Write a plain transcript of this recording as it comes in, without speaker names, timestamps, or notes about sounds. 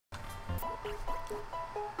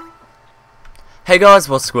Hey guys,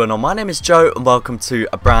 what's going on? My name is Joe and welcome to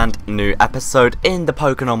a brand new episode in the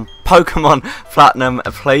Pokemon Platinum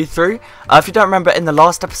playthrough. If you don't remember, in the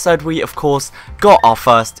last episode we of course got our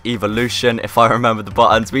first evolution. If I remember the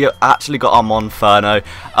buttons, we actually got our Monferno,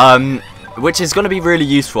 which is going to be really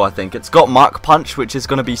useful. I think it's got Mach Punch, which is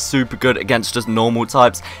going to be super good against just normal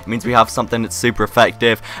types. It means we have something that's super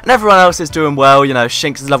effective, and everyone else is doing well. You know,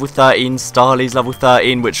 Shinx is level 13, Starly's level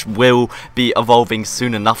 13, which will be evolving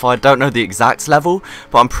soon enough. I don't know the exact level,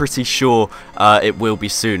 but I'm pretty sure it will be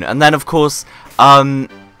soon. And then of course,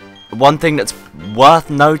 one thing that's worth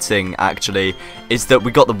noting actually is that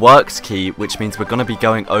we got the works key, which means we're going to be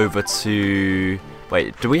going over to...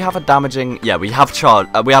 Wait, do we have a damaging... Yeah, we have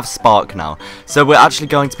we have Spark now. So we're actually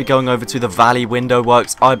going to be going over to the Valley Window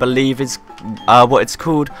Works, I believe is what it's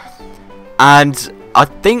called. And I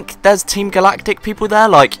think there's Team Galactic people there.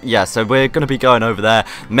 Like, yeah, so we're going to be going over there.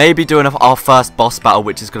 Maybe doing our first boss battle,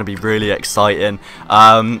 which is going to be really exciting.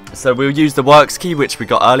 So we'll use the works key, which we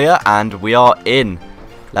got earlier, and we are in.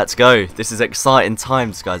 Let's go. This is exciting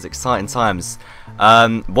times, guys. Exciting times.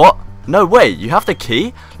 What? No way, you have the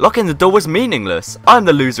key? Locking the door was meaningless. I'm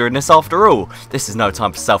the loser in this after all. This is no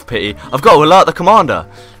time for self-pity. I've got to alert the commander.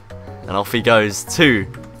 And off he goes to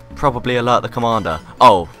probably alert the commander.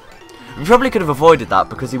 Oh, we probably could have avoided that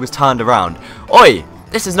because he was turned around. Oi,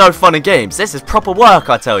 this is no fun and games. This is proper work,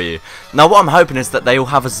 I tell you. Now what I'm hoping is that they all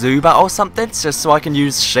have a Zubat or something, just so I can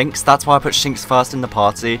use Shinx. That's why I put Shinx first in the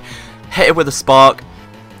party. Hit it with a Spark.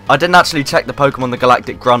 I didn't actually check the Pokemon the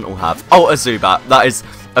Galactic Grunt will have. Oh, a Zubat. That is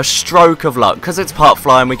a stroke of luck. Because it's part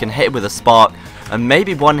flying, we can hit it with a Spark. And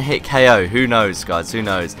maybe one hit KO. Who knows, guys? Who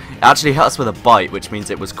knows? It actually hit us with a Bite, which means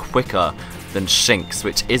it was quicker than Shinx,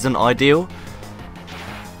 which isn't ideal.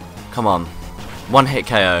 Come on. One hit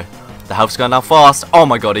KO. The health's going down fast. Oh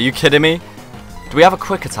my god, are you kidding me? Do we have a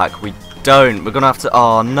quick attack? We don't. We're going to have to...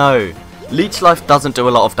 Oh, no. Leech Life doesn't do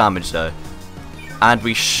a lot of damage, though. And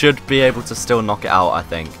we should be able to still knock it out, I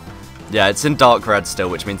think. Yeah, it's in Dark Red still,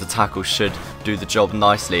 which means the tackle should do the job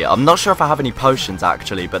nicely. I'm not sure if I have any potions,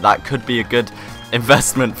 actually, but that could be a good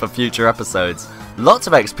investment for future episodes. Lots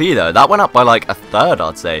of XP, though. That went up by, like, a third,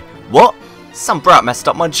 I'd say. What? Some brat messed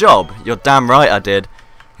up my job. You're damn right I did.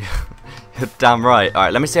 You're damn right.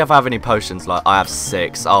 Alright, let me see if I have any potions. Like, I have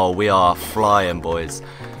 6. Oh, we are flying, boys.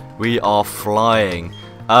 We are flying.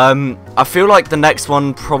 I feel like the next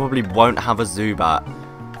one probably won't have a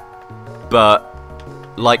Zubat. But...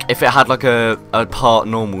 like, if it had, like, a part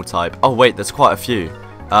normal type. Oh, wait, there's quite a few.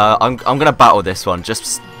 I'm going to battle this one.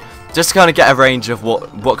 Just to kind of get a range of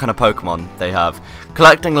what kind of Pokemon they have.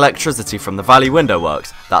 Collecting electricity from the Valley Window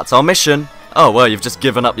Works. That's our mission. Oh, well, you've just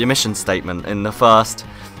given up your mission statement in the first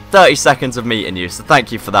 30 seconds of meeting you. So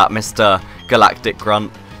thank you for that, Mr. Galactic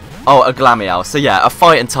Grunt. Oh, a Glameow. So yeah, a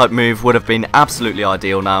fighting type move would have been absolutely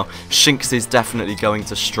ideal now. Shinx is definitely going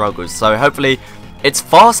to struggle. So hopefully... it's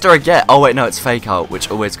faster again. Oh wait, no, it's Fake Out,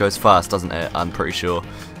 which always goes first, doesn't it? I'm pretty sure.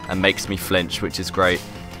 And makes me flinch, which is great.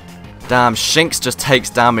 Damn, Shinx just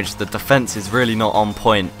takes damage. The defense is really not on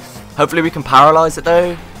point. Hopefully we can paralyze it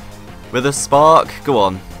though. With a Spark. Go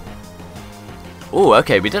on. Oh,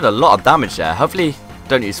 okay, we did a lot of damage there. Hopefully,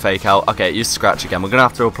 don't use Fake Out. Okay, use Scratch again. We're going to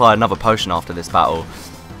have to apply another potion after this battle.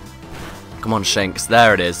 Come on, Shinx.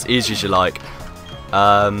 There it is. Easy as you like.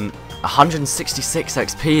 166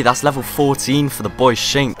 XP, that's level 14 for the boy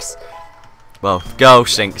Shinx. Well, girl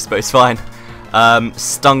Shinx, but it's fine.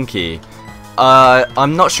 Stunky.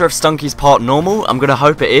 I'm not sure if Stunky's part normal. I'm going to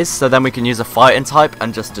hope it is, so then we can use a fighting type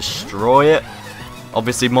and just destroy it.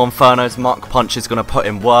 Obviously, Monferno's Mach Punch is going to put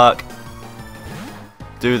in work.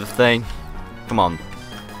 Do the thing. Come on.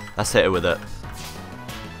 Let's hit it with it.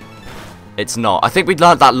 It's not. I think we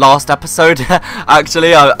learned that last episode.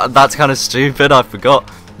 Actually, that's kind of stupid. I forgot.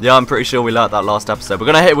 Yeah, I'm pretty sure we learnt that last episode. We're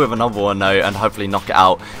going to hit it with another one, though, and hopefully knock it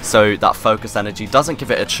out so that focus energy doesn't give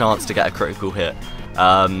it a chance to get a critical hit.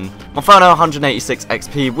 Monferno, 186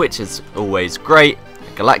 XP, which is always great.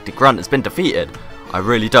 Galactic Grunt has been defeated. I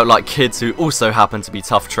really don't like kids who also happen to be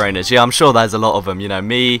tough trainers. Yeah, I'm sure there's a lot of them. You know,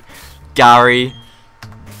 me, Gary.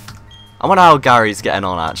 I wonder how Gary's getting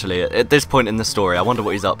on, actually. At this point in the story, I wonder what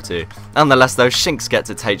he's up to. Nonetheless, though, Shinx gets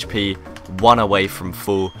its HP 1 away from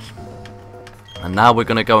full. And now we're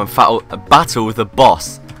going to go and battle the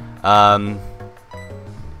boss.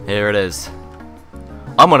 Here it is.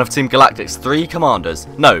 I'm one of Team Galactic's 3 commanders.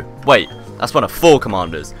 No, wait, that's one of 4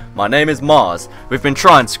 commanders. My name is Mars. We've been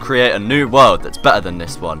trying to create a new world that's better than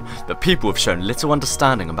this one, but people have shown little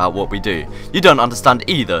understanding about what we do. You don't understand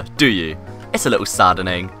either, do you? It's a little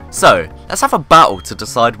saddening. So, let's have a battle to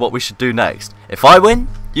decide what we should do next. If I win,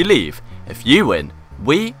 you leave. If you win,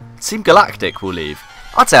 we, Team Galactic, will leave.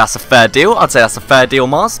 I'd say that's a fair deal.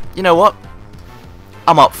 Mars. You know what?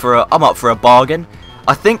 I'm up for a bargain.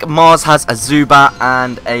 I think Mars has a Zubat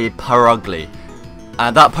and a Purugly.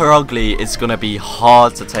 And that Purugly is going to be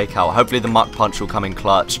hard to take out. Hopefully the Muck Punch will come in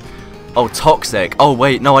clutch. Oh, Toxic. Oh,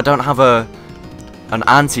 wait. No, I don't have an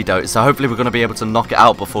antidote. So hopefully we're going to be able to knock it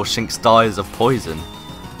out before Shinx dies of poison.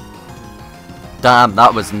 Damn,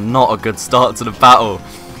 that was not a good start to the battle.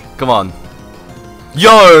 Come on.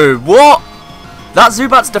 Yo, what? That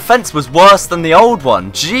Zubat's defense was worse than the old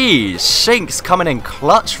one. Jeez, Shinx coming in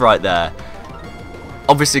clutch right there.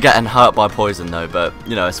 Obviously getting hurt by poison though, but,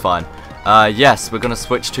 you know, it's fine. Yes, we're going to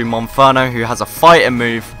switch to Monferno, who has a fighting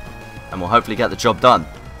move, and we'll hopefully get the job done.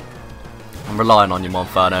 I'm relying on you,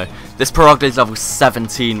 Monferno. This Purugly is level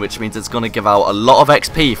 17, which means it's going to give out a lot of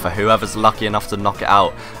XP for whoever's lucky enough to knock it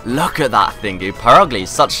out. Look at that thing, dude. Purugly is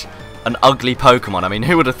such an ugly Pokemon. I mean,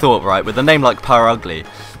 who would have thought, right? With a name like Purugly,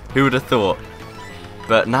 who would have thought?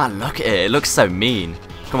 But nah, look at it. It looks so mean.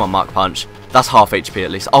 Come on, Muck Punch. That's half HP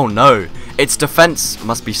at least. Oh no, its defense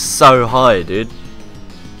must be so high, dude.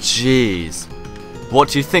 Jeez. What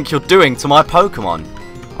do you think you're doing to my Pokemon?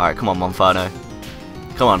 Alright, come on, Monferno.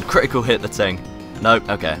 Come on, critical hit the thing. Nope,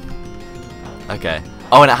 okay. Okay.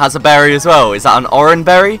 Oh, and it has a berry as well. Is that an Oran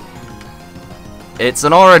Berry? It's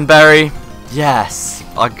an Oran Berry. Yes.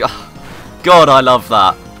 God, I love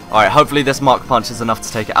that. Alright, hopefully this Muck Punch is enough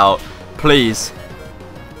to take it out. Please.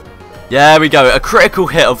 Yeah, we go. A critical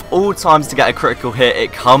hit of all times to get a critical hit.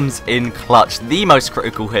 It comes in clutch. The most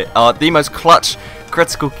critical hit. The most clutch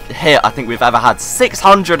critical hit I think we've ever had.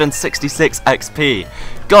 666 XP.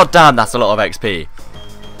 God damn, that's a lot of XP.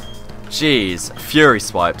 Jeez. Fury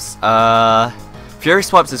Swipes. Fury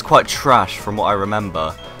Swipes is quite trash from what I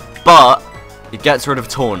remember. But it gets rid of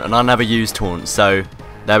Taunt, and I never use Taunt. So,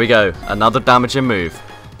 there we go. Another damaging move.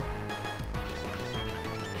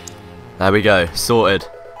 There we go. Sorted.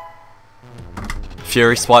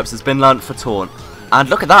 Fury Swipes has been learnt for Taunt. And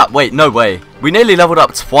look at that. Wait, no way. We nearly leveled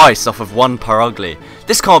up twice off of one Purugly.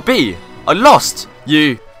 This can't be. I lost.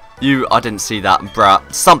 I didn't see that,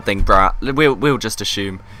 brat. Something, brat. We'll just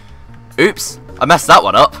assume. Oops. I messed that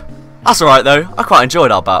one up. That's alright, though. I quite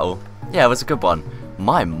enjoyed our battle. Yeah, it was a good one.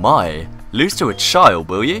 My. Lose to a child,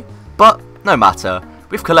 will you? But, no matter.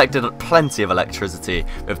 We've collected plenty of electricity.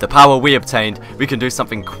 With the power we obtained, we can do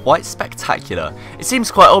something quite spectacular. It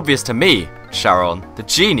seems quite obvious to me, Sharon, the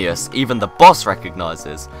genius even the boss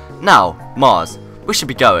recognizes. Now, Mars, we should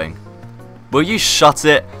be going. Will you shut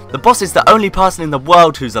it? The boss is the only person in the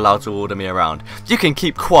world who's allowed to order me around. You can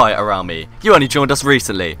keep quiet around me. You only joined us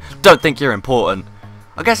recently. Don't think you're important.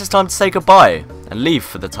 I guess it's time to say goodbye and leave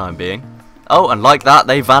for the time being. Oh, and like that,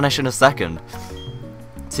 they vanish in a second.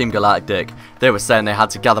 Team Galactic, they were saying they had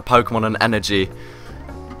to gather Pokemon and energy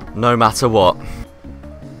no matter what.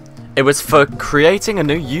 It was for creating a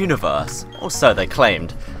new universe, or so they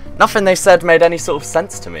claimed. Nothing they said made any sort of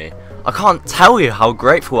sense to me. I can't tell you how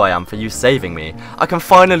grateful I am for you saving me. I can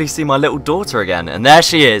finally see my little daughter again, and there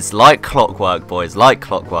she is, like clockwork, boys, like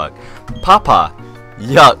clockwork. Papa!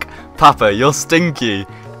 Yuck! Papa, you're stinky!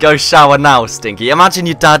 Go shower now, Stinky. Imagine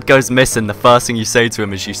your dad goes missing, the first thing you say to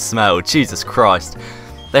him is you smell. Jesus Christ.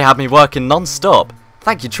 They had me working non-stop.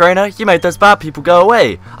 Thank you, trainer. You made those bad people go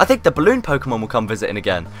away. I think the balloon Pokemon will come visiting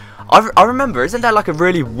again. I remember, isn't there like a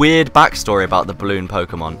really weird backstory about the balloon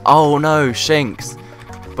Pokemon? Oh no, Shinx.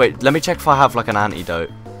 Wait, let me check if I have like an antidote.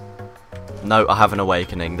 No, I have an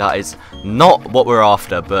awakening. That is not what we're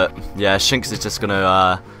after, but yeah, Shinx is just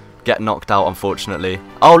gonna get knocked out, unfortunately.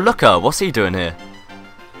 Oh, Looker, what's he doing here?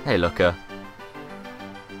 Hey, Looker.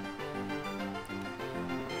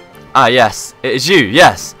 Ah, yes, it is you,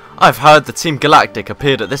 yes. I've heard the Team Galactic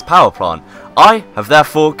appeared at this power plant. I have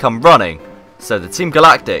therefore come running. So the Team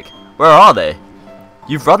Galactic, where are they?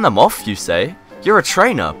 You've run them off, you say? You're a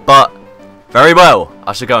trainer, but... Very well,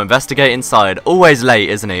 I shall go investigate inside. Always late,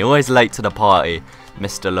 isn't he? Always late to the party,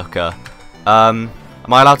 Mr. Looker. Am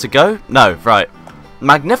I allowed to go? No, right.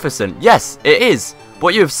 Magnificent, yes, it is.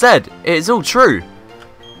 What you have said, it is all true.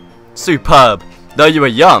 Superb. Though you are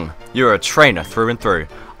young, you are a trainer through and through.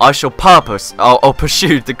 I shall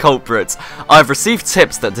pursue the culprits. I've received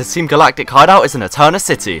tips that the Team Galactic hideout is in Eterna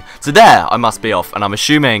City. So there, I must be off, and I'm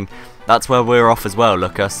assuming that's where we're off as well,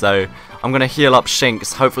 Looker. So I'm going to heal up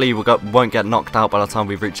Shinx. Hopefully we won't get knocked out by the time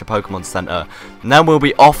we reach a Pokemon Center. And then we'll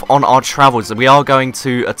be off on our travels. We are going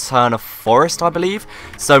to Eterna Forest, I believe.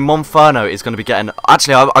 So Monferno is going to be getting...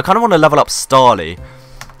 Actually, I kind of want to level up Starly.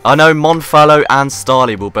 I know Monferno and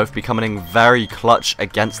Starly will both be coming in very clutch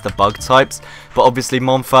against the bug types, but obviously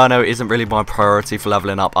Monferno isn't really my priority for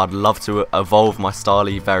leveling up. I'd love to evolve my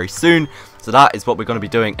Starly very soon, so that is what we're going to be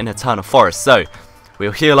doing in Eterna Forest. So,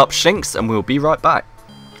 we'll heal up Shinx and we'll be right back.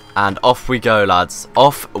 And off we go, lads.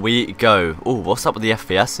 Off we go. Oh, what's up with the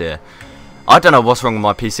FPS here? I don't know what's wrong with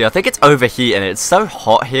my PC. I think it's overheating. It's so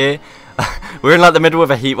hot here. We're in like the middle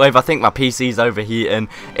of a heat wave. I think my PC's overheating.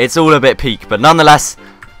 It's all a bit peak, but nonetheless,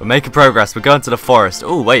 we're making progress. We're going to the forest.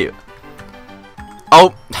 Oh, wait.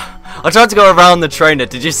 Oh, I tried to go around the trainer.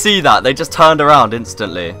 Did you see that? They just turned around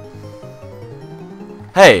instantly.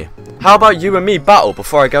 Hey, how about you and me battle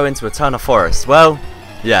before I go into Eterna Forest? Well,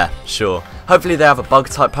 yeah, sure. Hopefully they have a bug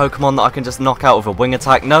type Pokemon that I can just knock out with a wing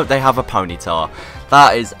attack. No, they have a Ponyta.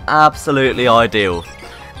 That is absolutely ideal.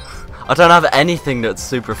 I don't have anything that's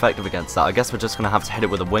super effective against that. I guess we're just going to have to hit it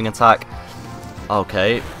with a wing attack.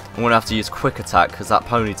 Okay, I'm going to have to use quick attack because that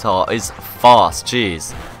Ponyta is fast.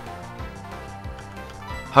 Jeez.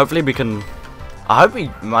 Hopefully we can... I hope we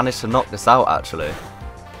manage to knock this out, actually.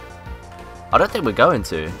 I don't think we're going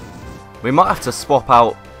to. We might have to swap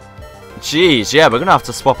out... Jeez, yeah, we're going to have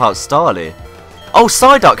to swap out Starly. Oh,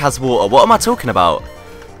 Psyduck has water. What am I talking about?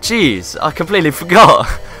 Jeez, I completely forgot.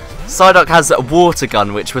 Psyduck has a water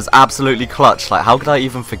gun, which was absolutely clutch. Like, how could I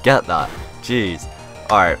even forget that? Jeez.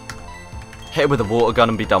 Alright. Hit it with a water gun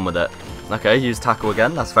and be done with it. Okay, use tackle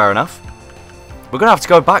again. That's fair enough. We're going to have to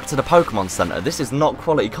go back to the Pokemon Center. This is not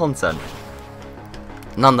quality content.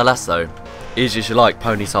 Nonetheless, though, easy as you like,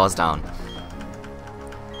 Ponyta's down.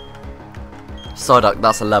 Psyduck,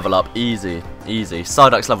 that's a level up. Easy, easy.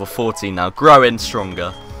 Psyduck's level 14 now. Growing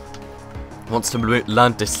stronger. Wants to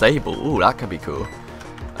learn Disable. Ooh, that could be cool.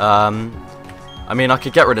 I mean, I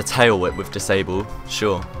could get rid of Tail Whip with Disable.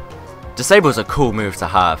 Sure. Disable's a cool move to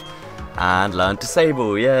have. And learn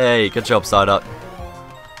Disable. Yay. Good job, Psyduck.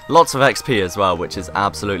 Lots of XP as well, which is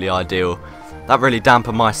absolutely ideal. That really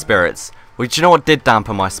dampened my spirits. Well, do you know what did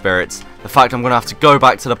dampen my spirits? The fact I'm going to have to go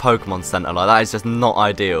back to the Pokemon Center. Like, that is just not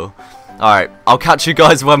ideal. Alright, I'll catch you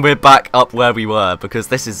guys when we're back up where we were, because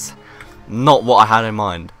this is not what I had in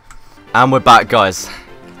mind. And we're back, guys.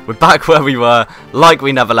 We're back where we were, like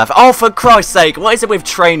we never left. Oh, for Christ's sake, what is it with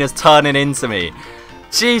trainers turning into me?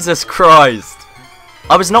 Jesus Christ.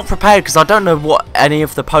 I was not prepared, because I don't know what any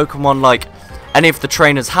of the Pokemon, like, any of the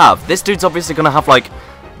trainers have. This dude's obviously going to have, like,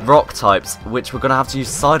 rock types, which we're going to have to use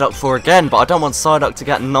Psyduck for again, but I don't want Psyduck to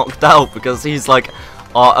get knocked out, because he's, like,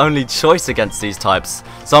 our only choice against these types.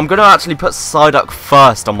 So I'm going to actually put Psyduck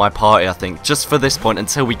first on my party, I think, just for this point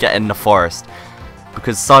until we get in the forest.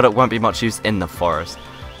 Because Psyduck won't be much use in the forest.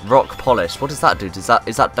 Rock Polish, what does that do?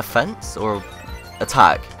 Is that defense or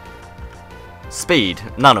attack? Speed,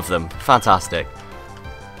 none of them. Fantastic.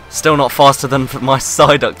 Still not faster than my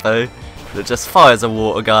Psyduck though. That just fires a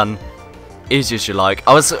water gun. Easy as you like.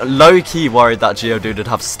 I was low-key worried that Geodude would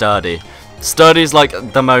have Sturdy. Sturdy is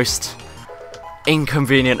like the most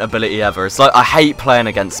inconvenient ability ever. It's like I hate playing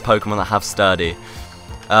against Pokemon that have Sturdy.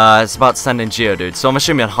 It's about to send in Geodude, so I'm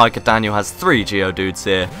assuming Hiker Daniel has 3 Geodudes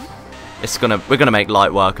here. We're gonna make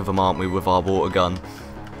light work of them, aren't we, with our water gun?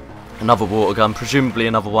 Another water gun, presumably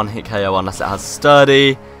another one-hit KO unless it has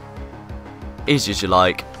Sturdy. Easy as you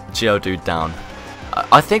like. Geodude down.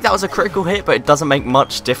 I think that was a critical hit, but it doesn't make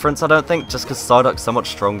much difference, I don't think, just because Psyduck's so much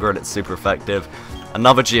stronger and it's super effective.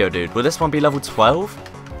 Another Geodude. Will this one be level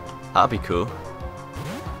 12? That'd be cool.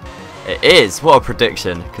 It is! What a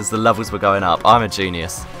prediction, because the levels were going up. I'm a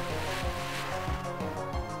genius.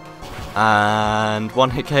 And one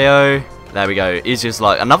hit KO. There we go. Easy as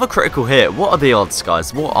like. Another critical hit. What are the odds,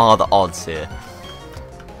 guys? What are the odds here?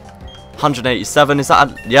 187. Is that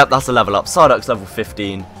a... Yep, that's a level up. Psyduck's level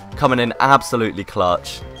 15. Coming in absolutely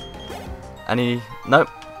clutch. Any... Nope.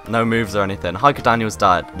 No moves or anything. Hiker Daniel's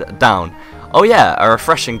down. Oh yeah, a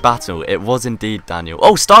refreshing battle. It was indeed Daniel.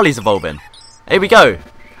 Oh, Starly's evolving. Here we go.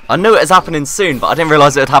 I knew it was happening soon, but I didn't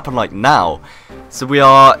realise it would happen like now. So we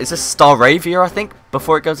are... Is this Staravia, I think?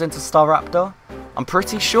 Before it goes into Staraptor? I'm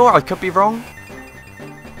pretty sure. I could be wrong.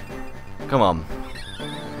 Come on.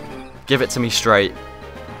 Give it to me straight.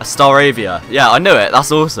 A Staravia. Yeah, I knew it.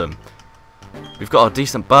 That's awesome. We've got a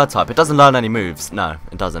decent bird type. It doesn't learn any moves. No,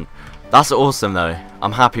 it doesn't. That's awesome, though.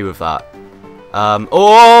 I'm happy with that.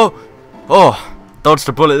 Oh! Oh! Dodged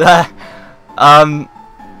a bullet there.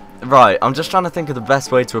 Right, I'm just trying to think of the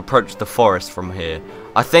best way to approach the forest from here.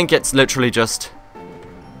 I think it's literally just...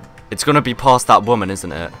 It's going to be past that woman,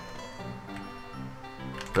 isn't it?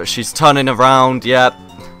 But she's turning around, yep.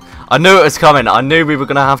 I knew it was coming. I knew we were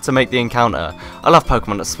going to have to make the encounter. I love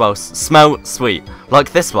Pokemon that smell sweet.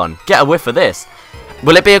 Like this one. Get a whiff of this.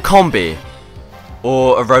 Will it be a Combi?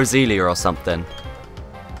 Or a Roselia or something?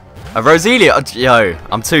 A Roselia? Yo,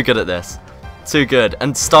 I'm too good at this. Too good.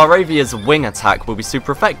 And Staravia's wing attack will be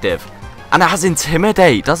super effective. And it has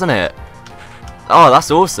Intimidate, doesn't it? Oh,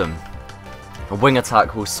 that's awesome. A wing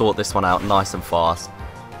attack will sort this one out nice and fast.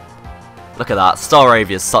 Look at that.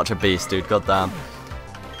 Staravia is such a beast, dude. Goddamn.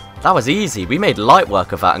 That was easy. We made light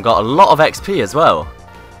work of that and got a lot of XP as well.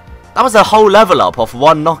 That was a whole level up off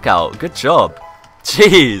one knockout. Good job.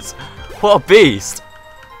 Jeez. What a beast.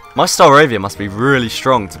 My Staravia must be really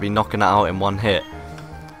strong to be knocking that out in one hit.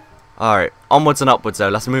 Alright. Onwards and upwards though.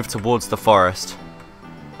 Let's move towards the forest.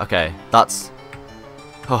 Okay. That's...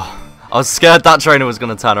 Oh, I was scared that trainer was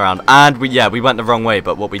going to turn around. And we went the wrong way.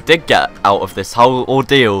 But what we did get out of this whole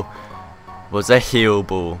ordeal was a heal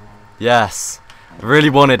ball. Yes. I really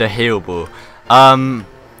wanted a heal ball.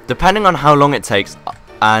 Depending on how long it takes,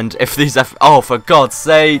 and if these oh, for God's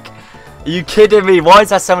sake, are you kidding me? Why is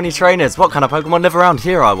there so many trainers? What kind of Pokemon live around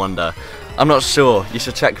here, I wonder? I'm not sure. You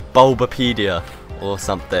should check Bulbapedia or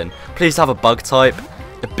something. Please have a bug type.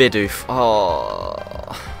 A Bidoof. Oh.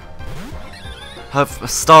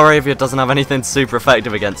 Staravia doesn't have anything super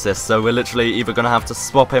effective against this, so we're literally either going to have to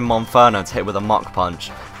swap in Monferno to hit with a Mach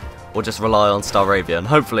Punch, or just rely on Staravia. And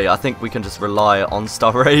hopefully, I think we can just rely on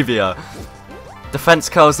Staravia. Defense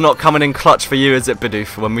curl's not coming in clutch for you, is it,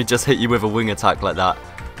 Bidoof, when we just hit you with a wing attack like that?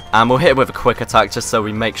 And we'll hit it with a quick attack just so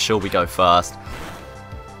we make sure we go first.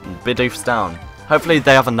 Bidoof's down. Hopefully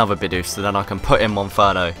they have another Bidoof so then I can put in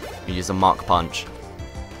Monferno and use a Mach Punch.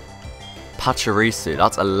 Pachirisu,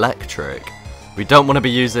 that's electric. We don't want to be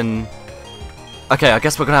using... Okay, I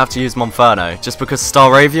guess we're going to have to use Monferno, just because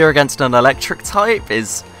Staravia against an electric type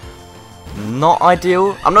is not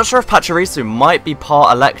ideal. I'm not sure if Pachirisu might be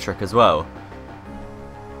part electric as well.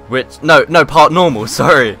 Which, no, part normal,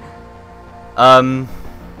 sorry.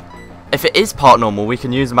 If it is part normal, we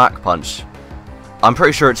can use Mach Punch. I'm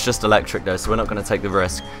pretty sure it's just electric though, so we're not going to take the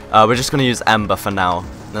risk. We're just going to use Ember for now,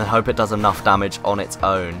 and hope it does enough damage on its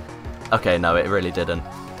own. Okay, no, it really didn't.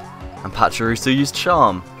 And Pachirisu used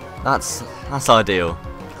Charm. That's ideal.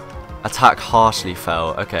 Attack harshly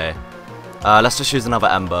fell. Okay. Let's just use another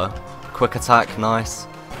Ember. Quick attack, nice.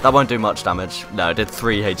 That won't do much damage. No, it did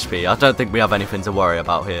 3 HP. I don't think we have anything to worry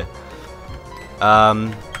about here.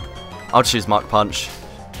 I'll choose Mach Punch.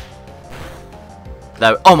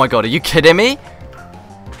 No. Oh my god, are you kidding me?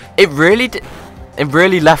 It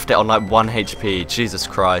really left it on like 1 HP. Jesus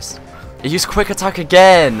Christ. It used quick attack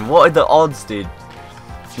again. What are the odds, dude?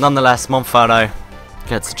 Nonetheless, Monferno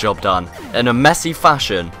gets the job done in a messy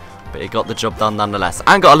fashion, but it got the job done nonetheless,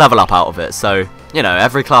 and got a level up out of it. So, you know,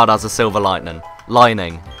 every cloud has a silver lining,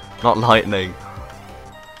 not lightning.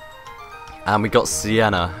 And we got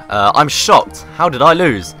Sienna. I'm shocked. How did I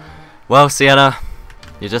lose? Well, Sienna,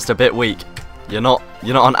 you're just a bit weak. You're not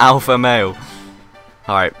an alpha male.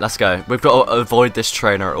 All right, let's go. We've got to avoid this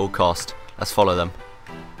trainer at all cost. Let's follow them.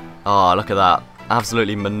 Oh, look at that!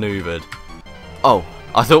 Absolutely maneuvered. Oh.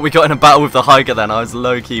 I thought we got in a battle with the hiker then. I was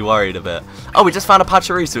low-key worried a bit. Oh, we just found a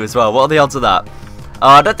Pachirisu as well. What are the odds of that?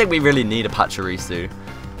 I don't think we really need a Pachirisu.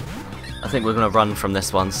 I think we're going to run from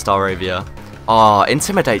this one. Staravia. Oh,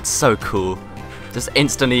 Intimidate's so cool. Just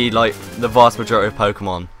instantly, like, the vast majority of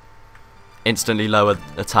Pokemon. Instantly lower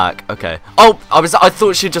attack. Okay. Oh, I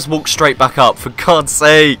thought she'd just walk straight back up. For God's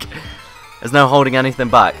sake. There's no holding anything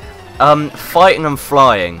back. Fighting and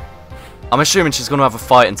flying. I'm assuming she's going to have a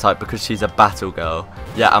fighting type because she's a battle girl.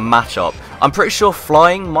 Yeah, a matchup. I'm pretty sure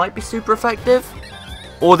flying might be super effective.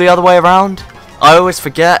 Or the other way around. I always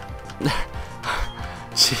forget.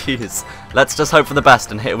 Jeez. Let's just hope for the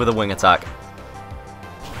best and hit it with a wing attack.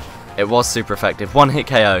 It was super effective. 1 hit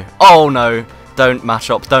KO. Oh no. Don't mash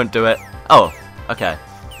up. Don't do it. Oh, okay.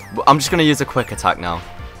 I'm just going to use a quick attack now.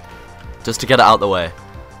 Just to get it out the way.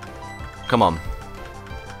 Come on.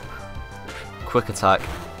 Quick attack.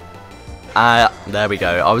 There we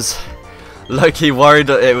go. I was low-key worried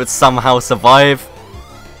that it would somehow survive.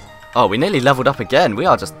 Oh, we nearly leveled up again. We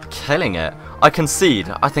are just killing it. I concede.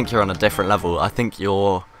 I think you're on a different level. I think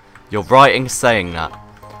you're right in saying that.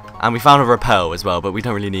 And we found a Repel as well, but we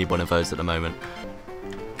don't really need one of those at the moment.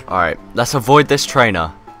 Alright, let's avoid this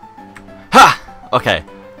trainer. Ha! Okay.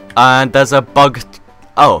 And there's a bug...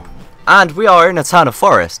 Oh. And we are in Eterna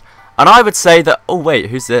Forest. And I would say that... Oh,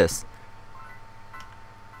 wait, who's this?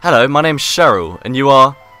 Hello, my name's Cheryl, and you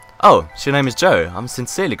are... Oh, your name is Joe. I'm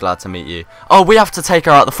sincerely glad to meet you. Oh, we have to take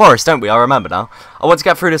her out of the forest, don't we? I remember now. I want to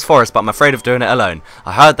get through this forest, but I'm afraid of doing it alone.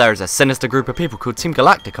 I heard there is a sinister group of people called Team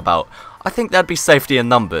Galactic about. I think there'd be safety in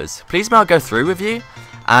numbers. Please may I go through with you?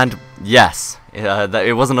 And yes,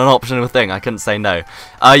 it wasn't an optional thing. I couldn't say no.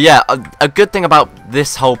 Yeah, a good thing about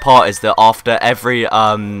this whole part is that after every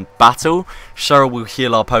battle, Cheryl will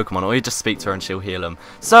heal our Pokemon, or you just speak to her and she'll heal them.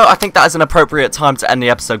 So I think that is an appropriate time to end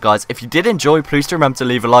the episode, guys. If you did enjoy, please do remember to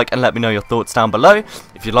leave a like and let me know your thoughts down below.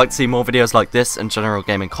 If you'd like to see more videos like this and general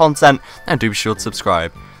gaming content, then do be sure to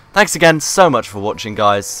subscribe. Thanks again so much for watching,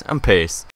 guys, and peace.